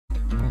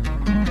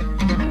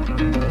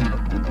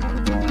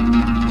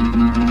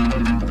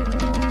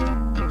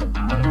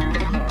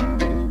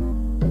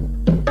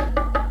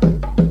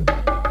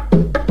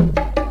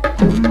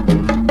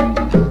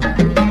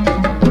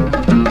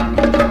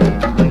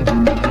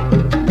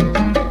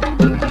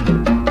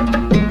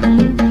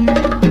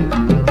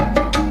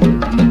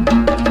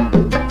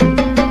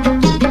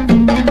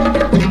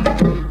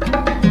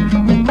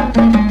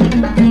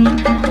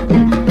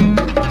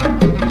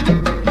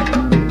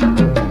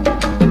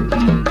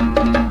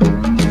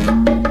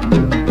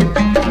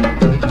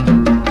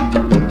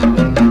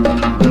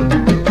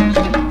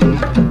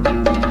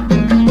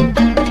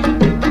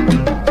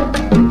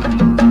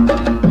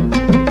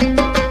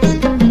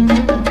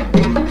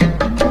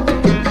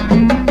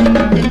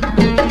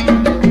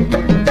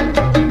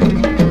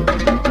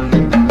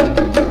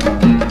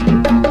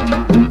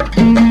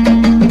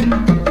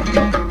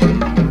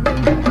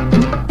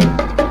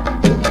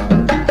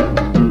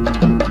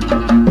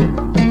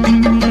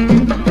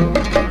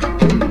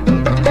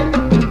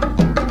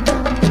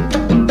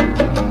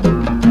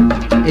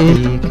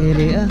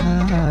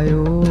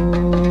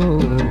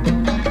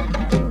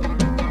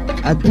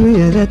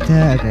adduunyada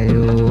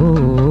taagayo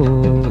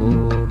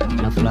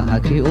naflaha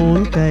kii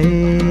uuntay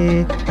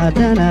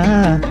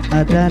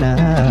haddana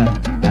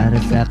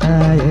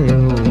arsaqaayayo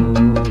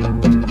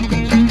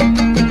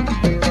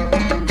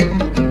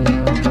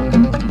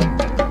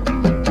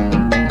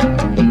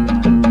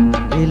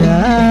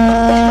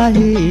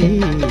ilaahi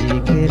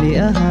keli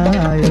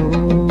ahaayo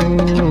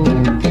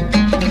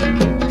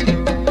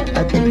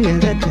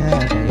adduunyada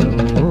taagayo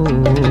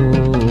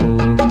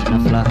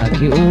naflaha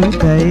kii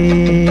uuntay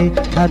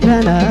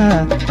haddana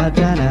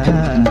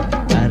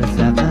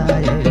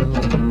arsaqaayayo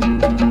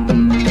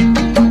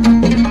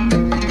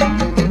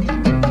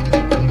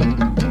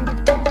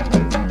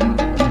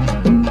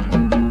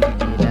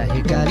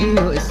ilaahi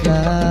gaaliyo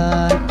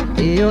islaan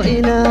iyo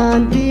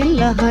inaan diin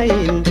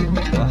lahayn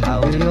waxa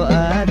iyo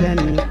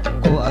aadan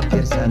ku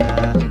abtirsada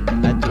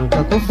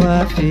adduunka ku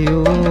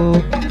faafiyo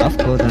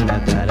afkoodana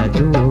kala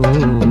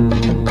duwan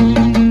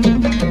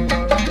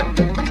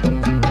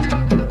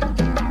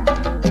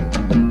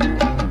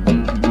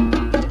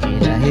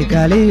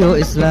gaaliyo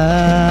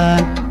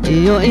islaan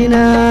iyo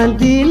inaan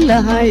diin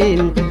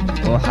lahayn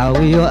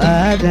waxawiyo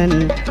aadan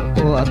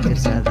ku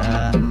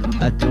abtirsada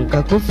adduunka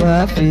ku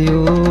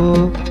faafiyo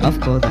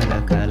afkoodana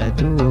kala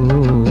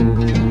duwan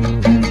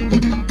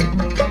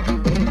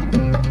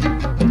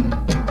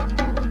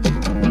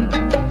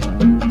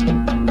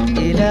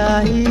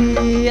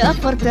ilaahi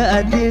afarta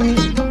adin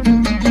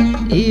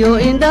iyo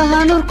indhaha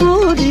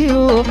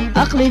nurkoodiyo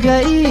aqliga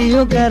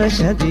iyo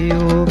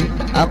garashadiyo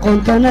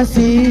aqoontana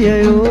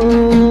siiyayo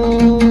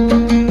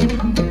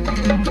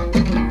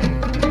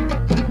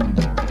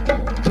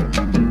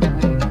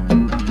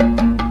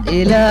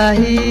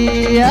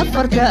ilaahi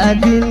afarta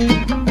adin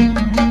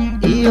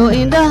iyo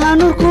indhaha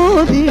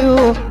nurkoodiyo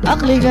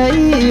aqliga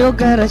iyo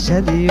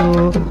garashadiyo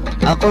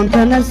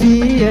aqoontana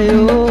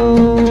siiyayo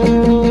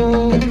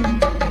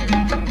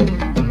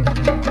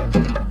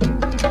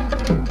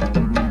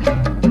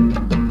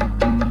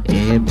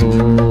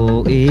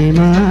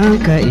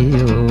iimaanka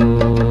iyo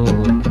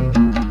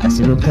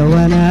asluubta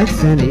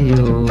wanaagsan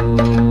iyo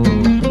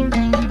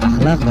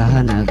akhlaaqda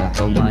hanaga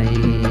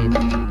xumayn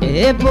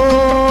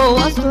eebow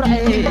astur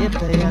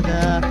ceebtayada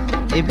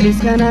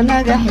ibliiskana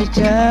naga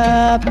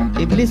xijaab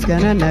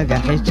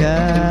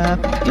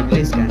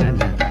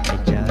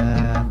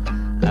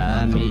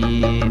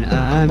aamiin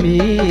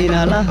aamiin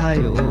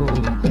allahayow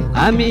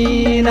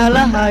aamiin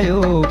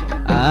allahayow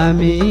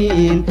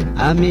aamiin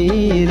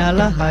aamiin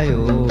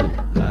allahayow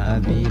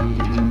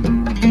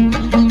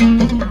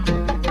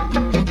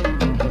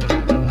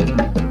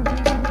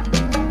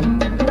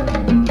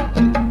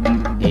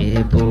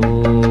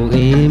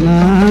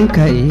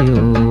iimaanka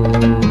iyo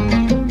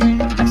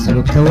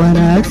asluubta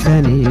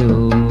wanaagsan iyo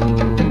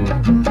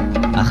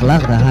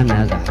akhlaaqda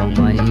hanaga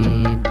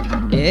xumayn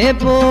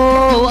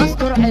eebow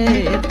astur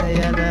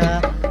ceebtayada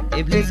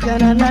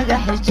ibliiskana naga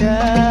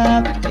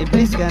xijaab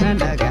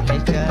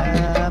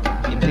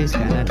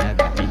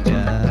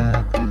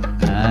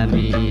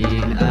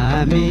aamiin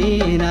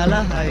aamiin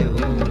allahayow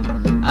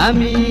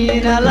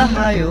aamiin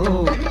allahayow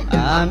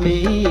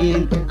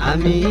aamiin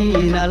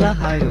aamiin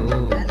allahayow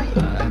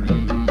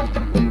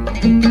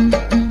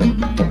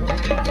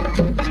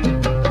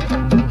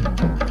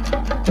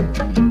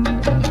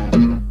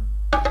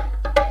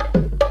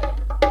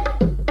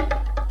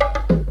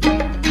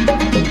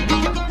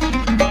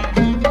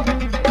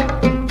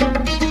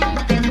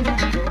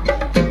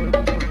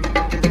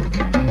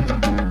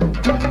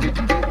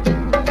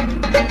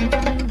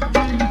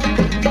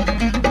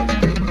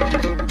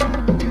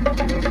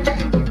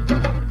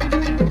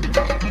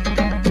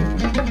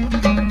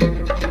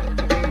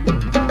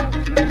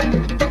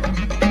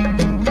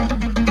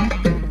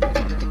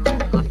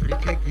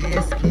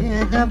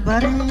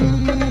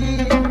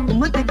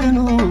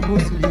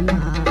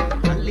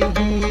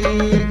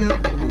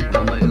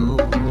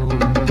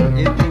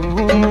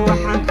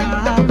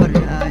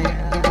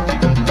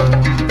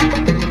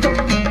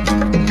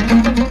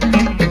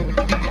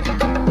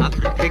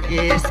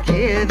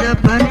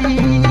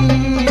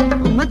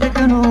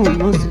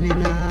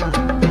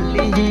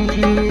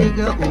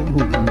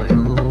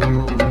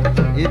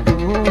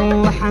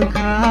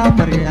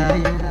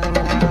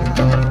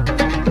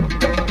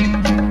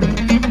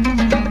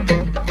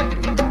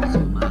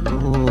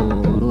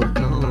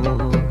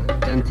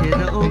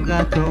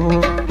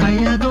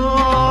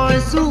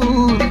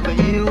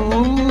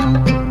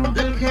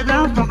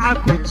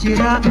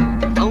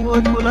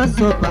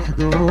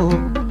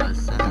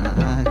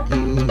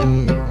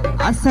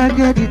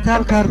asagadi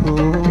talkaro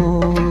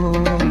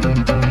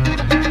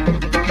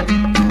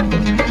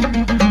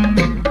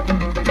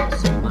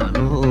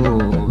sumano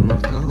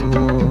rurto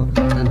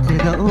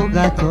tanteda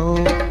ogato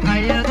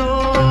ayado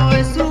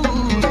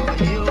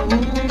isuyo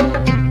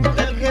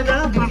dalkeda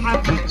waxa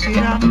ku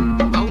jira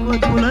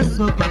awad kula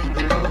soo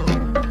baxdo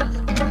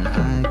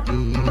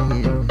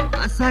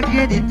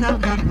asagadi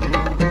talkaro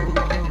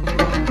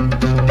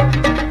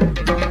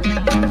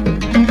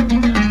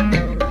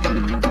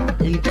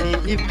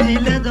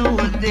ibtilada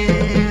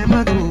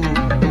wadeemadu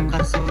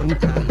qarsoon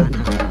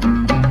tahana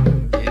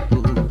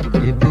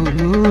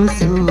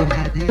ebulusu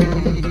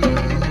hadee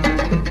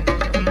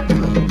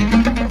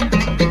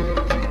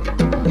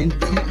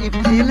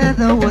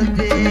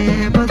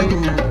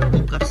وديبدو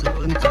وقرصو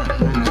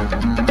انتحنا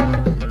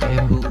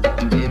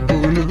إبو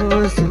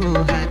نوسو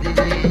هدي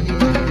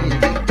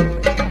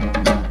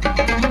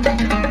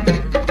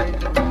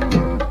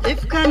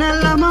إفكان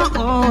لما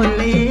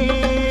أولي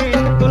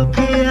كل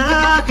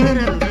كياكر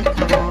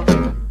الغتو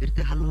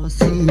ارتاح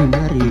الوصي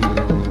مريو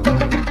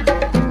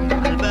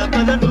الباب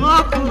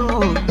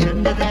النوكرو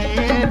جنة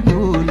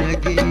إبو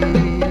نقي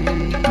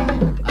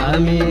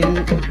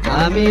آمين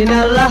آمين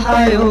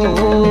اللهيو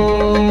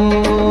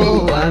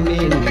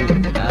آمين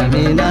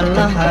آمين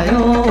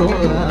اللهيو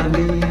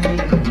آمين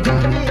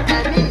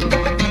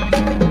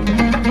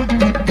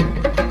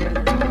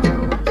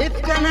إذ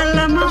كان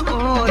لما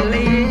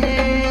أولي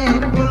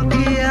قلت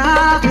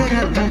يا غير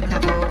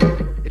الغتبو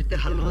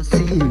ارتاح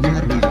الوصي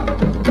مريو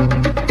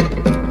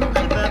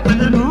الباب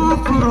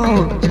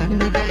النوكرو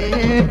جنة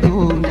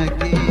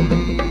يبونكي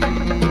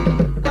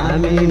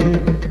آمين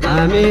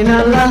آمين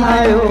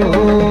اللهيو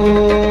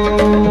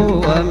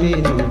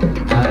آمين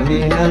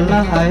آمين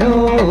اللهيو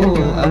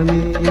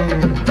آمين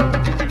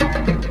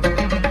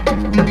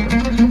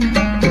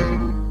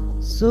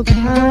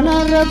سبحان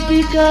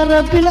ربك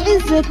رب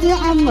العزة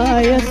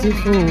عما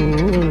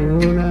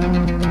يصفون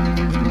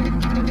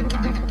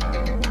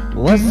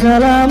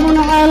والسلام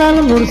على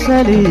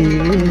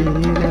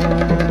المرسلين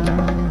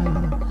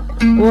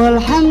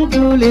والحمد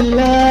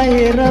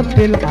لله رب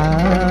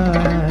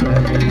العالمين